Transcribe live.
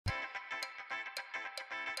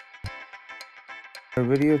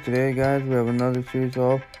video. Today, guys, we have another series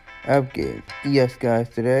of app games. Yes, guys,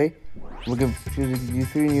 today we're going to choose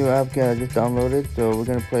 3 new app games I just downloaded, so we're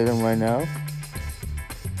going to play them right now.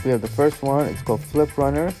 We have the first one. It's called Flip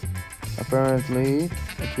Runner. Apparently,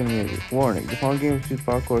 it's going to be a warning. The following game choose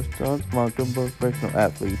parkour stunts, mountain professional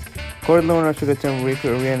athletes. Core learner should attempt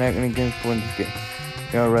reenacting games for this game.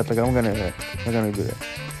 Yeah, right, like I'm gonna do that.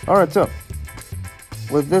 Alright, so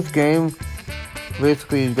with this game,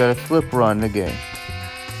 basically you gotta flip run the game.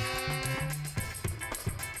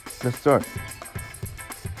 Let's start.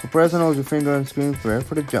 So press and hold your finger on the screen, prepare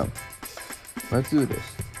for the jump. Let's do this.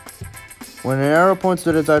 When an arrow points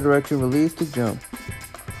to the desired direction, release the jump.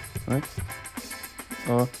 Right?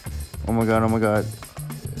 Oh my god.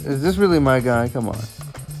 Is this really my guy? Come on.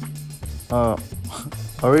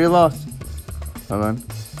 Already lost. Hold on.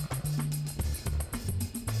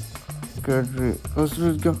 Good. Let's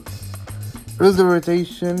just go. There's the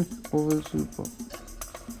rotation over the super.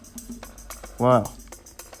 Wow.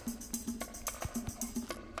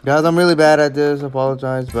 Guys, I'm really bad at this.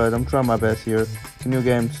 Apologize, but I'm trying my best here. It's a new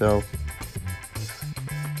game, so.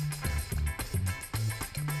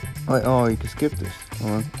 Wait, oh, you can skip this.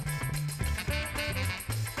 Hold on.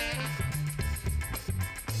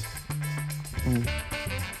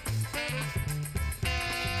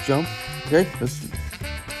 Jump. Okay, let's.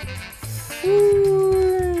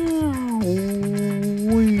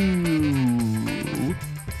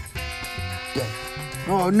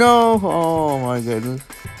 Oh no! Oh my goodness.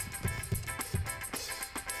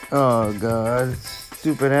 Oh god,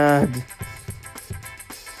 stupid ad.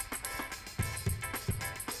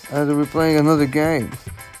 As we're playing another game.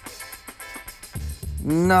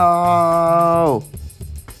 No!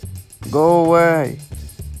 Go away.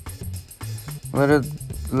 Let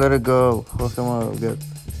it go. Oh, come on, get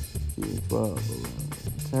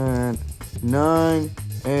 10, 9,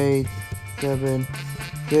 8, 7,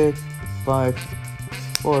 6, 5,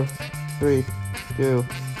 4, 3, 2,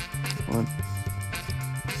 1.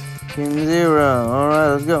 Team 0.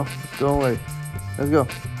 Alright, let's go. Let's go away. Let's go.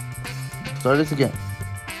 Start this again.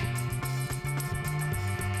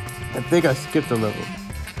 I think I skipped a level.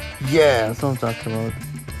 Yeah, that's what I'm talking about.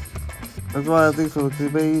 That's why I think so looks a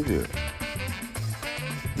bit easier.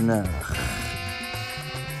 Nah.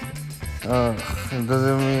 It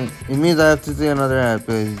doesn't mean. It means I have to see another ad,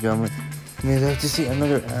 ladies and gentlemen. It means I have to see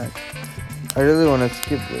another ad. I really want to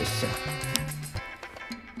skip this.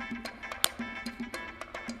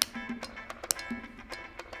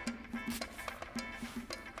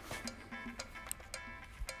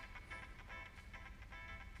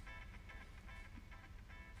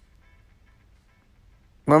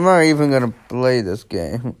 I'm not even gonna play this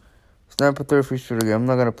game. Sniper 3 free shooter game. I'm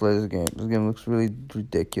not gonna play this game. This game looks really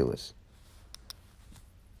ridiculous.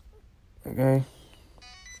 Okay.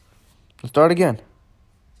 Let's start again.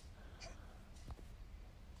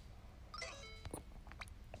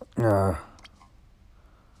 I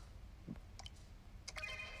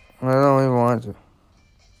don't even want to.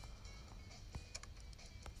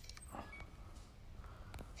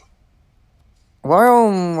 Why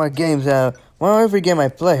all my games have... Why every game I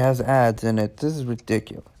play has ads in it? This is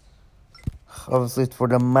ridiculous. Obviously, it's for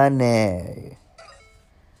the money.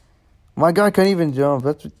 My guy can't even jump.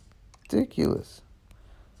 That's ridiculous.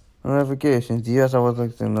 Notifications. Yes, I was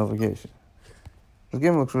looking at notifications. This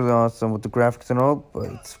game looks really awesome with the graphics and all,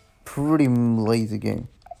 but it's pretty lazy game.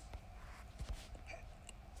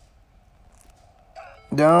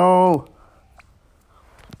 No!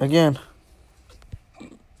 Again.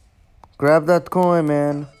 Grab that coin,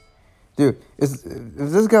 man. Dude, if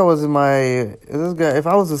this guy was if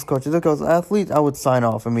I was this coach, if this guy was an athlete, I would sign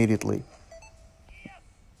off immediately.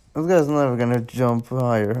 This guy's never gonna jump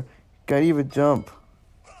higher. Can't even jump.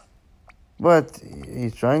 But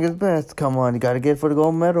he's trying his best. Come on, you gotta get for the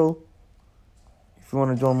gold medal. If you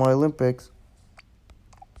wanna join my Olympics.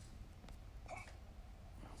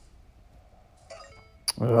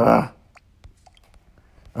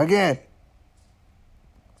 Again.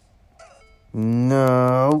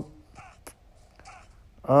 No.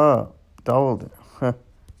 Doubled it.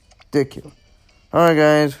 Ridiculous. Alright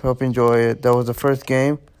guys, hope you enjoy it. That was the first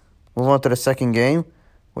game. Move on to the second game,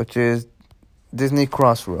 which is Disney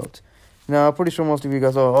Crossroads. Now, I'm pretty sure most of you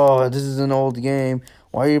guys are, oh, this is an old game.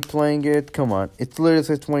 Why are you playing it? Come on. It literally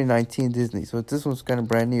says 2019 Disney, so this one's kind of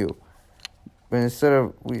brand new. But instead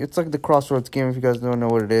of, it's like the Crossroads game if you guys don't know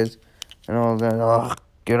what it is. And all that. Oh,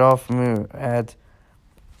 get off me, ad.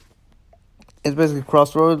 It's basically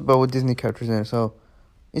Crossroads, but with Disney characters in it, so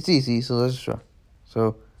it's easy, so let's try.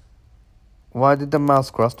 So, why did the mouse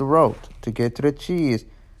cross the road? To get to the cheese.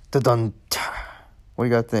 Dun. What do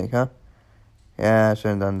you guys think, huh? Yeah, I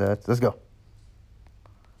shouldn't have done that. Let's go.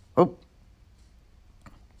 Oh.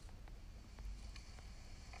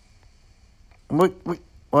 Wait.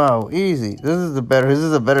 Wow, easy. This is a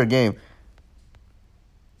better game.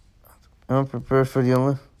 I'm prepared for the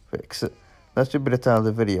Olympics. That should be the title of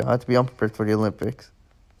the video. I have to be unprepared for the Olympics.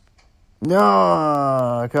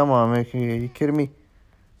 No, come on, Mickey. Are you kidding me?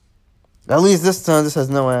 At least this time, this has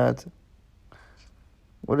no ad.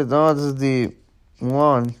 What is? Oh, this is the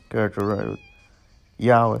Mulan character, right?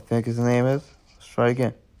 Yao, I think his name is. Let's try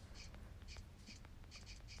again.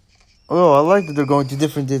 Oh, I like that they're going to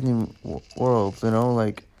different Disney worlds, you know,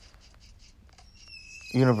 like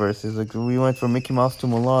universes. Like we went from Mickey Mouse to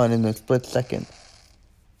Mulan in a split second.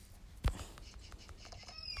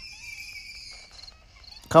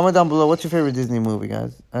 Comment down below, what's your favorite Disney movie,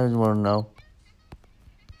 guys? I just want to know.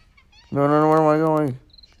 No, where am I going?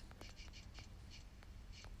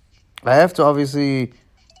 I have to obviously...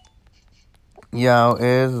 Yao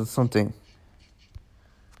is something.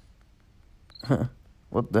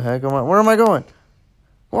 What the heck am I... Where am I going?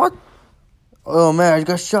 What? Oh man, I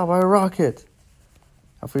got shot by a rocket.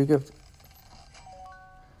 How for your gift?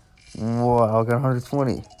 Wow, I got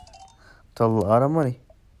 120. That's a lot of money.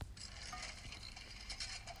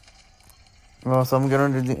 Well, so I'm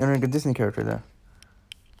entering a Disney character there.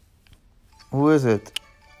 Who is it?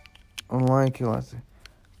 Online kill.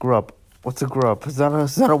 Grub. What's a grub? Is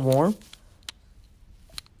that a worm?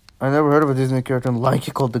 I never heard of a Disney character in Lion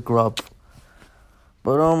King called the Grub.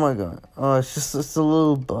 But oh my god. Oh, it's a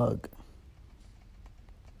little bug.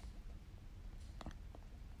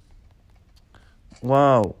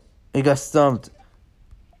 Wow. He got stumped.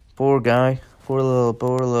 Poor guy. Poor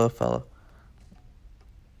little fella.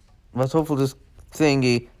 Let's hopefully this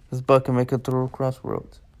bug can make it through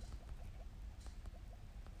crossroads.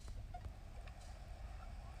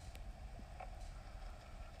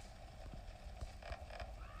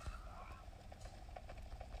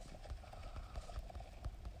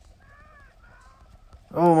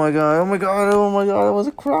 Oh my god, it was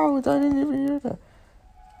a crowd. I didn't even hear that.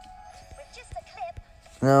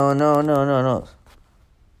 No.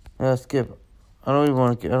 Yeah, skip. I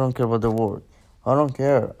don't care about the award. I don't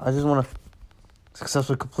care. I just want to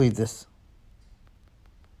successfully complete this.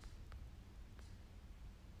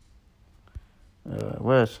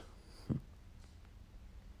 Where's?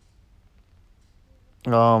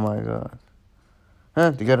 Oh my god.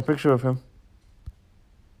 Huh, you got a picture of him.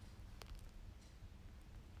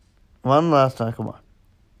 One last time, come on.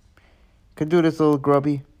 Could do this, little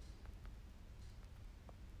grubby.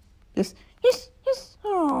 Yes.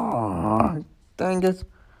 Oh, dang it.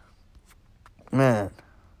 Man.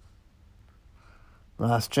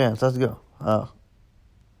 Last chance, let's go. Oh,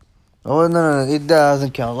 no, it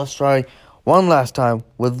doesn't count. Let's try one last time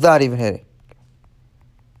without even hitting.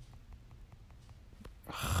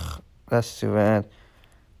 That's too bad.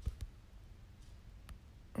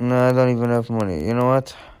 No, I don't even have money. You know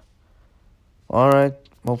what? Alright,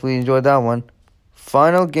 hopefully you enjoyed that one.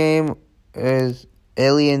 Final game is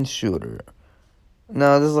Alien Shooter.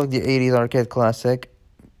 Now, this is like the 80s arcade classic.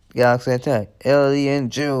 Galaxy Attack. Alien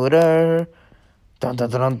Shooter. Dun dun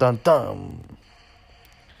dun dun dun.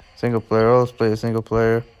 Single player. Let's play a single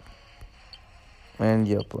player. And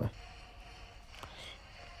yeah, play.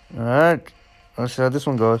 Alright. Let's see how this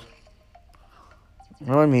one goes.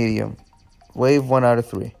 On medium. Wave 1 out of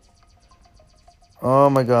 3. Oh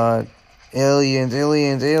my god. Aliens.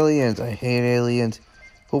 I hate aliens.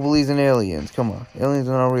 Who believes in aliens? Come on. Aliens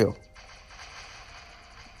are not real.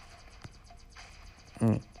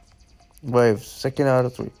 Wave. 2nd out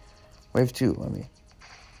of 3. Wave 2, I mean.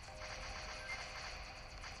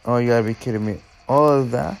 Oh, you gotta be kidding me. All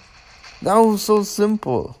of that? That was so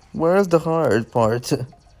simple. Where's the hard part?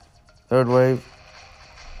 3rd wave.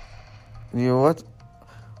 You what?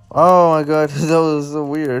 Oh my god, that was so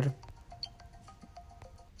weird.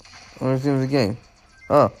 Where's the game?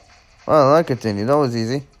 Oh. Well, I continue. That was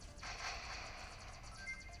easy.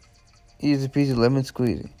 Easy peasy lemon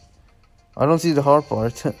squeezy. I don't see the hard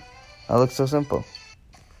part. That looks so simple.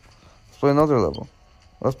 Let's play another level.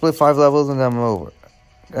 Let's play 5 levels and then I'm over.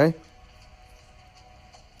 Okay?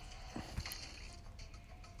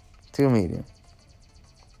 2 medium.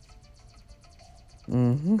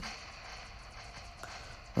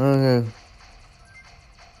 Okay.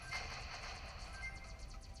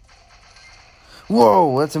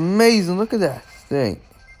 Whoa, that's amazing. Look at that thing.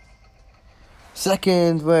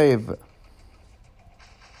 2nd wave.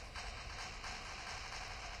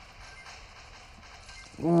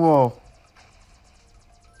 Whoa.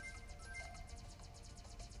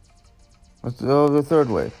 What's the 3rd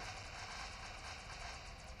wave?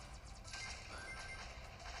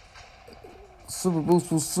 Super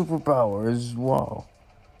boost with superpowers. Wow.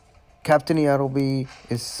 Captain Yattleby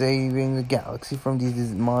is saving the galaxy from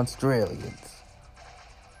these monster aliens.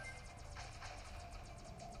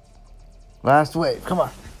 Last wave, come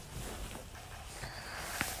on.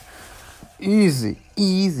 Easy,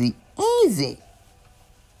 easy, easy.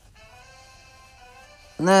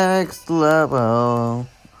 Next level.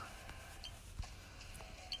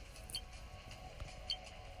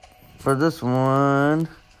 For this one,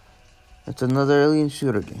 it's another alien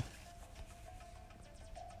shooter game.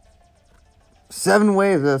 7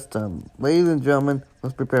 waves this time. Ladies and gentlemen,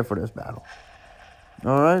 let's prepare for this battle.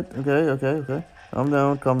 Alright, okay. Calm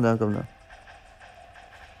down.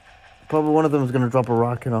 Probably one of them is going to drop a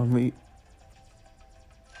rocket on me.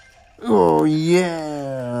 Oh,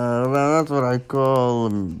 yeah. That's what I call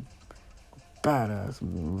them. Badass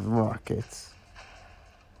rockets.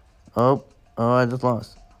 Oh, I just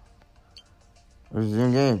lost.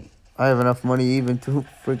 Resume game. I have enough money even to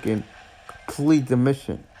freaking complete the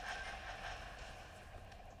mission.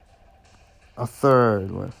 A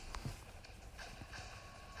third one.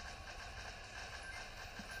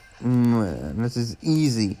 Man, this is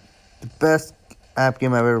easy. The best app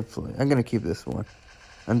game I've ever played. I'm gonna keep this one.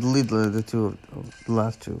 And delete the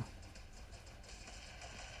last two.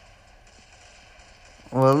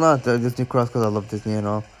 Well, not the Disney Cross because I love Disney and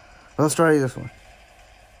all. Let's try this one.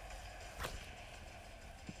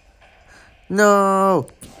 No!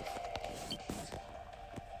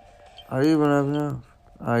 Are you even have enough?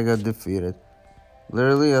 I got defeated.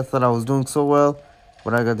 Literally, I thought I was doing so well,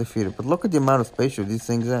 but I got defeated. But look at the amount of spaceship these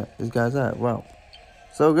guys have. Wow.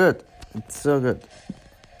 So good. It's so good.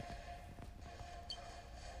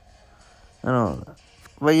 I know that.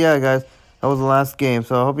 But yeah, guys, that was the last game.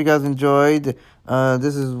 So I hope you guys enjoyed. This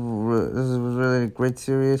was really a great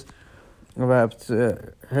series of apps.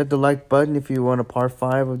 Hit the like button if you want a part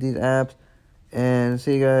 5 of these apps. And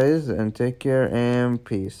see you guys, and take care, and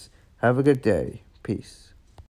peace. Have a good day. Peace.